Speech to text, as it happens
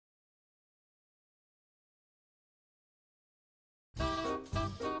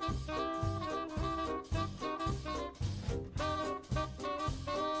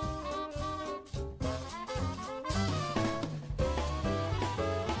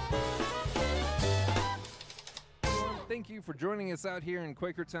thank you for joining us out here in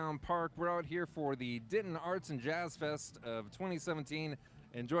Quakertown Park. We're out here for the Denton Arts and Jazz Fest of 2017,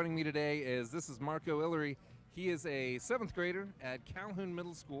 and joining me today this is Marco Illery. He is a 7th grader at Calhoun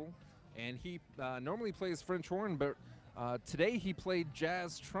Middle School, and he normally plays French horn, but today he played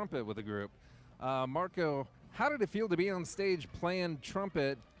jazz trumpet with a group. Marco, how did it feel to be on stage playing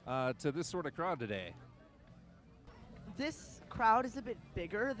trumpet to this sort of crowd today? This crowd is a bit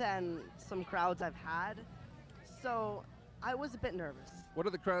bigger than some crowds I've had, so I was a bit nervous. What are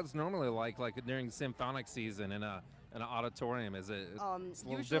the crowds normally like during symphonic season in an auditorium? It's a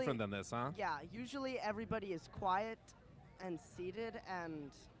little different than this, huh? Yeah, usually everybody is quiet and seated, and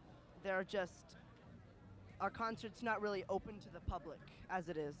our concert's not really open to the public as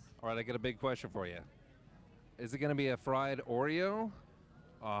it is. All right, I got a big question for you. Is it going to be a fried Oreo,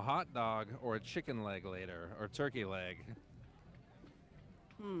 a hot dog, or a chicken leg later, or turkey leg?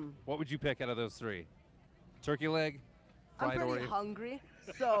 What would you pick out of those three? Turkey leg, fried I'm pretty Oreo? hungry,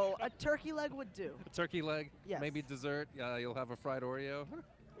 so a turkey leg would do. A turkey leg? Yes. Maybe dessert, you'll have a fried Oreo?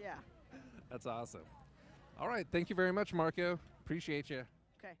 Yeah. That's awesome. All right, thank you very much, Marco. Appreciate you.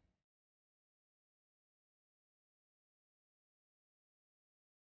 Okay.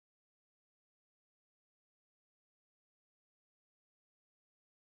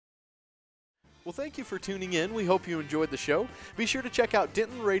 Well, thank you for tuning in. We hope you enjoyed the show. Be sure to check out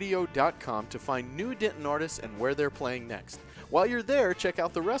DentonRadio.com to find new Denton artists and where they're playing next. While you're there, check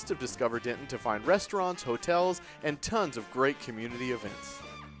out the rest of Discover Denton to find restaurants, hotels, and tons of great community events.